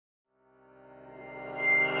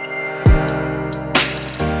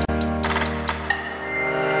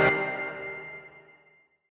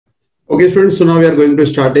Okay, students, so now we are going to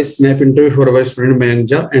start a snap interview for our student Mayank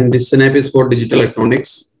Jha, and this snap is for digital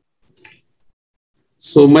electronics.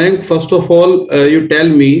 So Mayank, first of all, you tell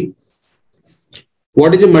me,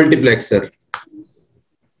 what is a multiplexer?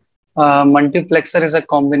 Multiplexer is a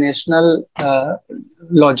combinational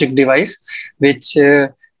logic device which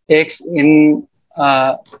takes in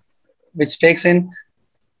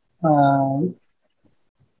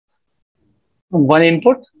one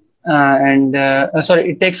input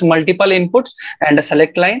it takes multiple inputs and a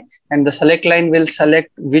select line, and the select line will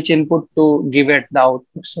select which input to give it the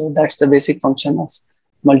output. So that's the basic function of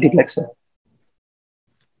multiplexer.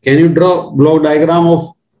 Can you draw block diagram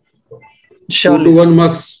of 2 to 1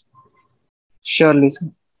 mux? Surely, sir.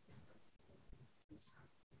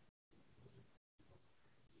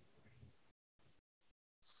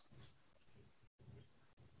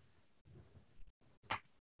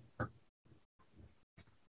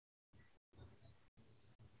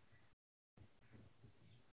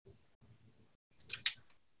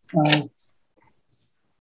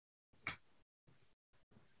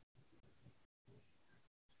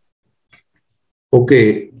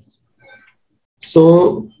 Okay.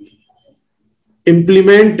 So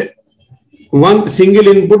implement one single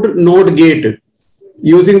input NOT gate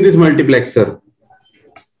using this multiplexer.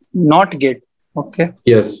 NOT gate. Okay.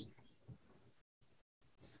 Yes.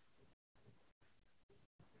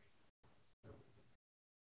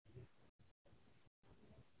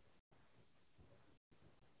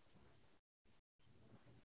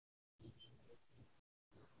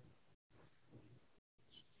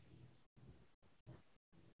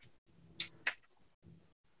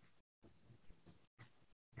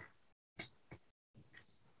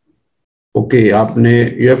 Okay,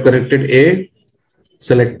 you have connected a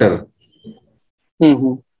selector.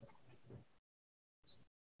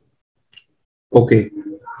 Okay.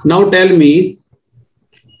 Now tell me.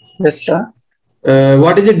 Yes, sir.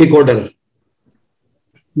 What is a decoder?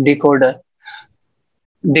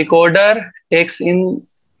 Decoder takes in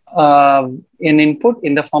an input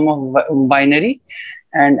in the form of binary,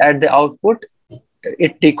 and at the output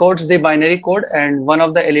it decodes the binary code, and one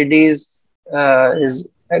of the LEDs is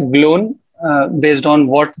glown based on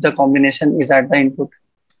what the combination is at the input.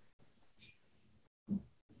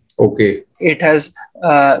 Okay. It has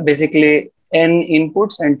basically n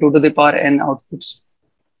inputs and 2 to the power n outputs.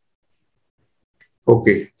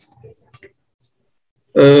 Okay.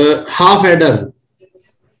 Half adder.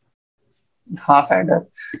 Half adder.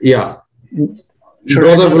 Yeah.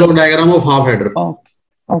 Draw the block diagram of half adder.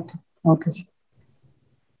 Okay.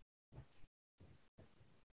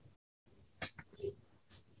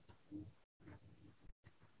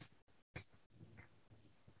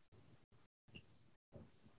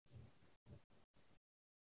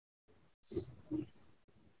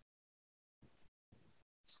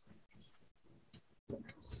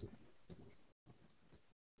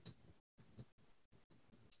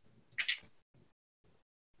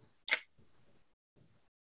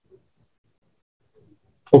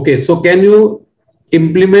 Okay, so can you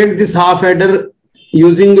implement this half adder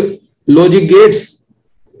using logic gates?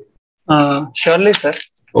 Surely, sir.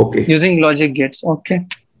 Okay. Using logic gates. Okay.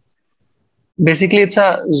 Basically, it's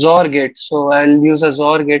a XOR gate, so I'll use a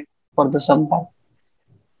XOR gate for the sum part.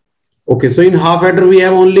 Okay, so in half adder we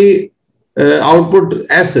have only output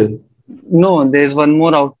S. No, there is one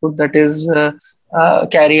more output, that is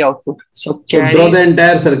carry output. So draw the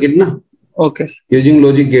entire circuit, na? Okay. Using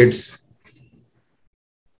logic gates.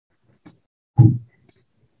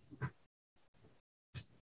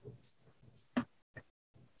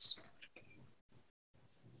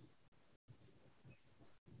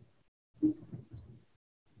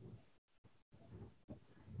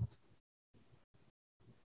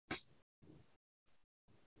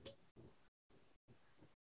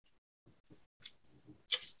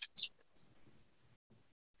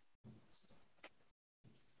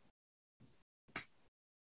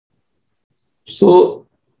 So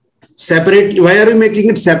separately, why are you making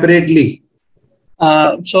it separately?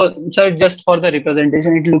 So just for the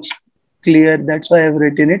representation, it looks clear. That's why I've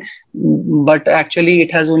written it. But actually,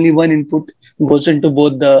 it has only one input, goes into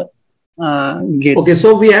both the gates. Okay,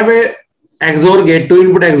 so we have a XOR gate, 2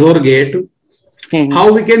 input XOR gate.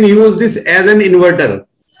 How we can use this as an inverter?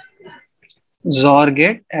 XOR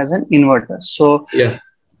gate as an inverter. So yeah,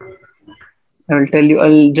 I will tell you.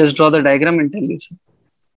 I'll just draw the diagram and tell you.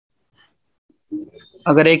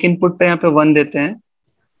 अगर एक input पे यहाँ पे 1 देते हैं,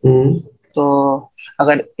 तो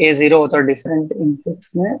अगर A0 होता है डिफरेंट इनपुट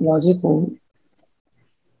में लॉजिक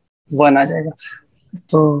 1 आ जाएगा.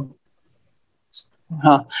 तो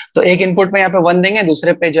हाँ, तो एक इनपुट में यहाँ पे 1 देंगे,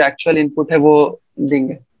 दूसरे पे जो एक्चुअल इनपुट है वो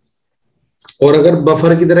देंगे. और अगर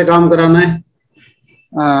बफर की तरह काम कराना है?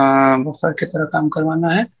 बफर की तरह काम करवाना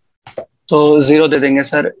है तो 0 दे देंगे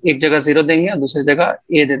सर, एक जगह 0 देंगे और दूसरी जगह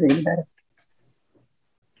ए दे देंगे डायरेक्ट।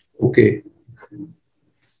 ओके।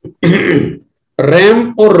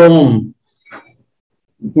 रैम और रोम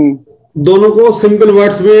दोनों को सिंपल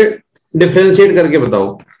वर्ड्स में डिफरेंशिएट करके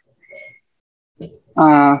बताओ।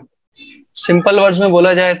 सिंपल वर्ड्स में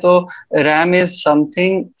बोला जाए तो RAM is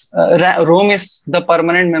something, Rome is the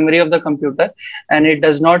permanent memory of the computer and it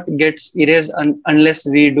does not gets erased unless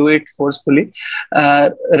we do it forcefully.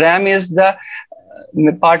 RAM is the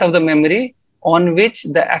part of the memory on which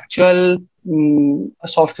the actual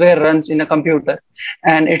software runs in a computer,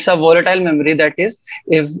 and it's a volatile memory. That is,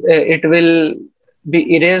 if it will be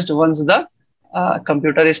erased once the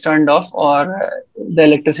computer is turned off or the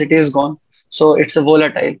electricity is gone, so it's a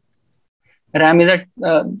volatile. RAM is a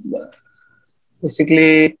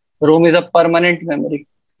basically ROM is a permanent memory.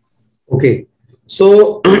 Okay,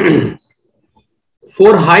 so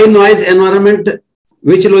for high noise environment,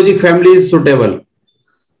 which logic family is suitable?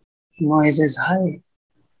 Noise is high.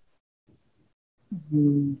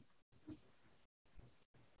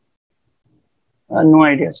 No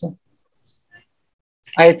idea, sir.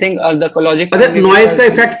 I think the logic. अच्छा, noise का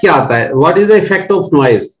effect क्या आता है? What is the effect of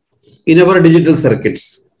noise in our digital circuits?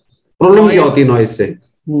 Problem क्या होती है noise से?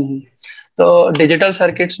 तो डिजिटल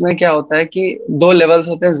सर्किट्स में क्या होता है कि दो लेवल्स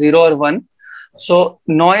होते हैं, 0 और 1. सो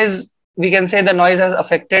noise, we can say the noise has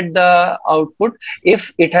affected the output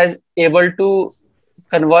if it has able to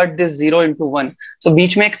convert this 0 into 1. सो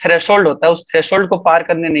बीच में एक थ्रेशोल्ड होता है, उस थ्रेशोल्ड को पार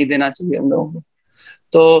करने नहीं देना चाहिए हम लोगों को.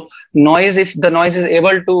 तो noise, if the noise is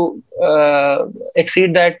able to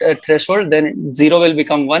exceed that threshold, then 0 will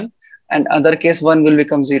become 1 and other case 1 will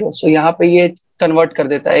become 0. So यहाँ पे ये कन्वर्ट कर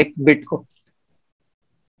देता है एक बिट को.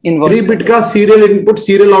 3 बिट का serial input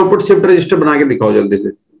serial output shift register बना के दिखाओ जल्दी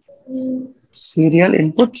से. Serial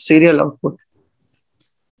input serial output.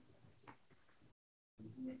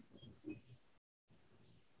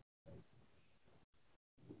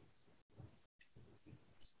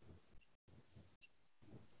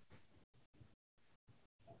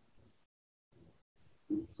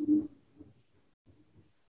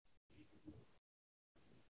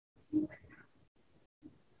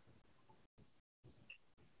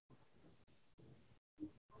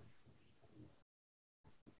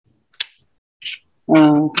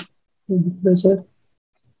 Sir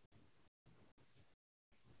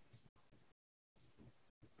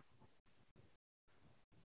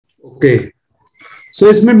okay, सो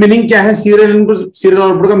इसमें मीनिंग क्या है? सीरियल इनपुट सीरियल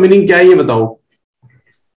आउटपुट का मीनिंग क्या है ये बताओ.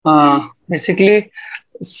 बेसिकली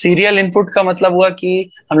सीरियल इनपुट का मतलब हुआ कि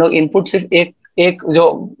हम लोग इनपुट सिर्फ एक जो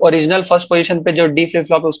ओरिजिनल फर्स्ट पोजीशन पे जो डी फ्लिप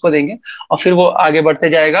फ्लॉप है उसको देंगे और फिर वो आगे बढ़ते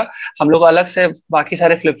जाएगा. हम लोग अलग से बाकी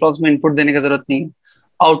सारे फ्लिप फ्लॉप्स में इनपुट देने की जरूरत नहीं है.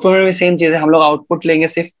 आउटपुट में भी सेम चीज है, हम लोग आउटपुट लेंगे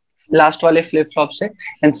सिर्फ लास्ट वाले फ्लिप फ्लॉप से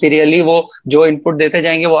एंड सीरियली वो जो इनपुट देते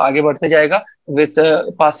जाएंगे वो आगे बढ़ते जाएगा with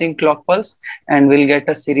passing clock pulse and will get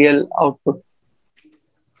a serial output.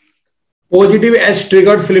 Positive edge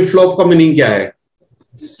triggered flip flop का मीनिंग क्या है?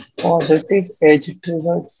 Positive edge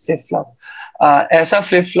triggered flip flop, ऐसा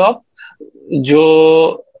फ्लिप फ्लॉप जो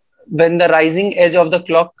when the rising edge of the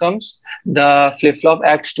clock comes the flip flop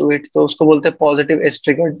acts to it, तो उसको बोलते हैं positive edge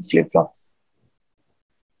triggered flip flop.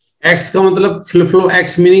 X का मतलब फ्लिप फ्लॉप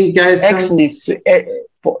एक्स मीनिंग क्या है इसका? एक्स नहीं,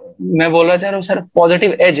 मैं बोल रहा था सर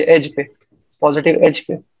पॉजिटिव एज पे, पॉजिटिव एज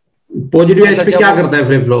पे. पॉजिटिव एज पे क्या करता है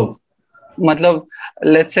फ्लिप फ्लॉप? मतलब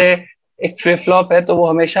लेट्स से एक फ्लिप फ्लॉप है तो वो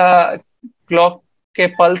हमेशा क्लॉक के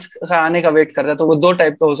पल्स का आने का वेट करता है. तो वो दो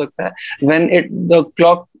टाइप का हो सकता है, when it the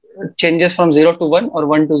clock changes from 0 to 1 और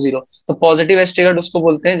 1 to 0. तो पॉजिटिव एज ट्रिगर्ड उसको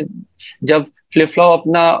बोलते हैं जब फ्लिप फ्लॉप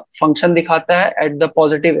अपना फंक्शन दिखाता है at the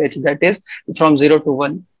positive as, that is from 0 to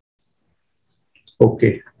 1. Okay,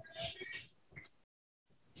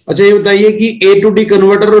 अच्छा ये बताइए कि ए टू डी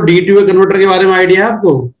कन्वर्टर और डी टू ए कन्वर्टर के बारे में आइडिया है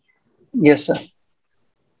आपको? Yes sir.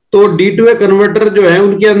 तो डी टू ए कन्वर्टर जो है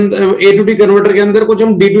उनके अंदर ए टू डी कन्वर्टर के अंदर कुछ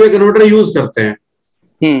हम D to A converter use करते हैं.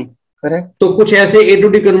 करेक्ट. तो कुछ ऐसे ए टू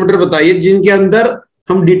डी कन्वर्टर बताइए जिनके अंदर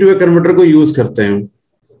हम डी टू ए कन्वर्टर को यूज करते हैं.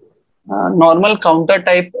 Normal counter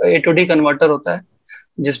type A to D converter होता है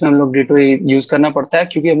जिसमें हम लोग डी टू ए यूज करना पड़ता है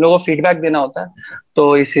क्योंकि हम लोग को फीडबैक देना होता है,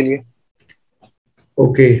 तो इसीलिए.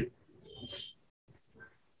 ओके,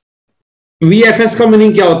 VFS का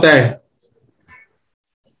मीनिंग क्या होता है?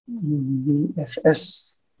 VFS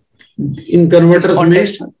इन कन्वर्टर्स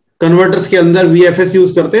में, कन्वर्टर्स के अंदर VFS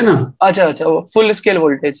यूज करते हैं ना. अच्छा अच्छा, वो फुल स्केल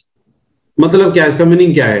वोल्टेज. मतलब क्या, इसका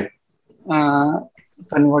मीनिंग क्या है?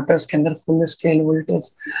 कन्वर्टर्स के अंदर फुल स्केल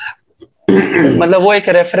वोल्टेज मतलब वो एक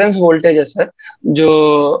रेफरेंस वोल्टेज है सर, जो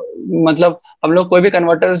मतलब हम लोग कोई भी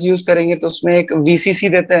कन्वर्टर्स यूज करेंगे तो उसमें एक वीसीसी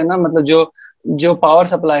देते हैं ना, मतलब जो पावर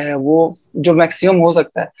सप्लाई है वो जो मैक्सिमम हो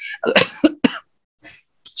सकता है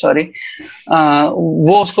सॉरी,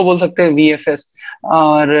 वो उसको बोल सकते हैं वीएफएस।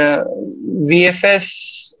 और वीएफएस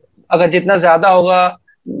अगर जितना ज्यादा होगा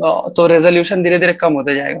तो रेजोल्यूशन धीरे धीरे कम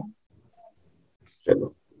होता जाएगा।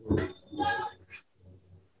 चलो,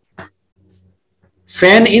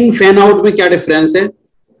 फैन इन फैन आउट में क्या डिफरेंस है?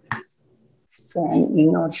 फैन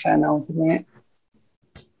इन और फैन आउट में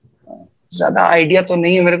ज्यादा आइडिया तो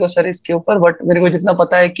नहीं है मेरे को सर इसके ऊपर, बट मेरे को जितना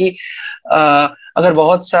पता है कि अगर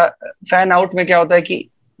बहुत सा फैन आउट में क्या होता है कि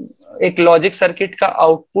एक लॉजिक सर्किट का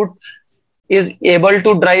output is able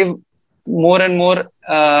to drive more and more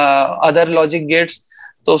other logic gates,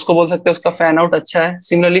 तो उसको बोल सकते हैं उसका फैन आउट अच्छा है।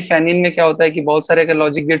 सिमिलरली फैन इन में क्या होता है कि बहुत सारे अगर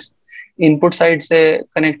लॉजिक गेट्स इनपुट साइड से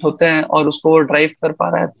कनेक्ट होते हैं और उसको वो ड्राइव कर पा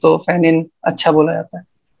रहा है तो फैन इन अच्छा बोला जाता है।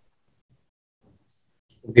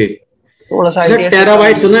 ओके, थोड़ा सा अच्छा,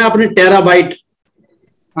 टेराबाइट सुना है आपने? टेराबाइट?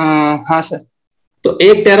 हाँ सर। तो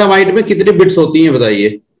 1 टेराबाइट में कितनी बिट्स होती हैं बताइए?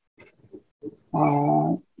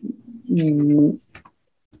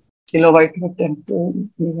 किलोबाइट में 10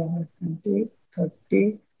 गीगाबाइट 20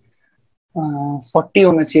 30 40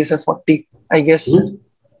 होना चाहिए sir, 40 I guess.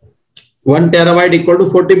 1 terabyte equal to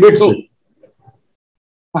 40 bits.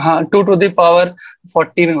 हाँ, 2 टू द पावर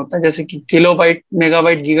 40 में होता है, जैसे कि किलोबाइट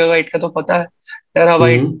मेगाबाइट गीगाबाइट का तो पता है,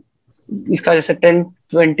 टेराबाइट इसका जैसे 10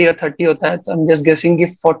 20 और 30 होता है, तो हम जस्ट गेसिंग कि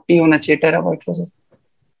 40 होना चाहिए टेराबाइट का सर।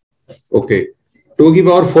 ओके, 2 की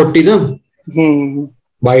पावर 40 ना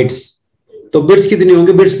बाइट्स, तो बिट्स कितनी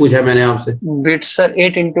होंगी? बिट्स पूछा है मैंने आपसे। Bits sir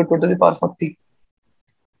 8 into 2 to the power 40।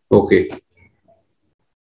 Okay,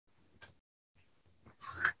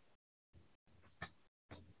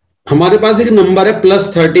 हमारे पास एक नंबर है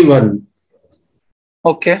 +31।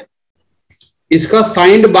 ओके, इसका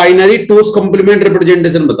साइंड बाइनरी टूस कॉम्प्लीमेंट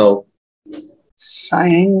रिप्रेजेंटेशन बताओ।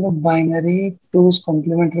 साइंड बाइनरी टूस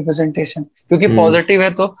कॉम्प्लीमेंट रिप्रेजेंटेशन, क्योंकि पॉजिटिव है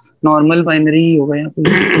तो नॉर्मल बाइनरी ही होगा यहाँ पे।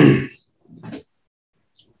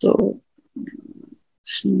 तो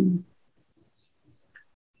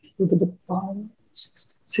 2 to the power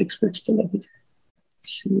 6 बिट्स तो लगी जाए।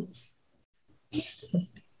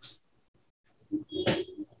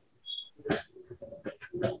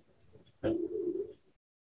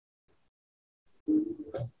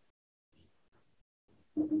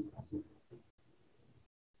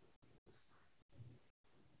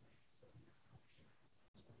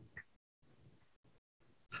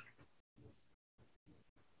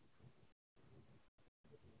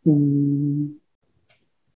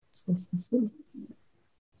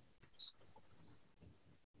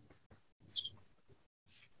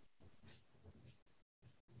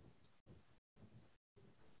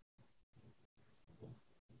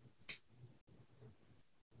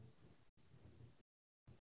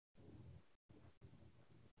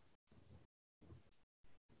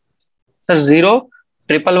 सर 0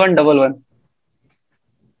 111 11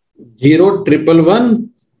 0 111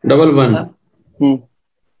 11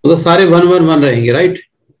 तो सारे 111 रहेंगे, राइट?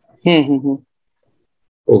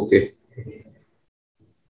 ओके,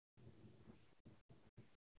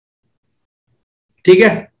 ठीक है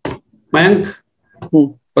मयंक,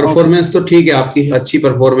 परफॉर्मेंस तो ठीक है आपकी, अच्छी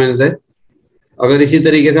परफॉर्मेंस है। अगर इसी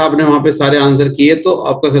तरीके से आपने वहां पे सारे आंसर किए तो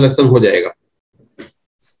आपका सिलेक्शन हो जाएगा।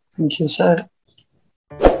 Thank you sir.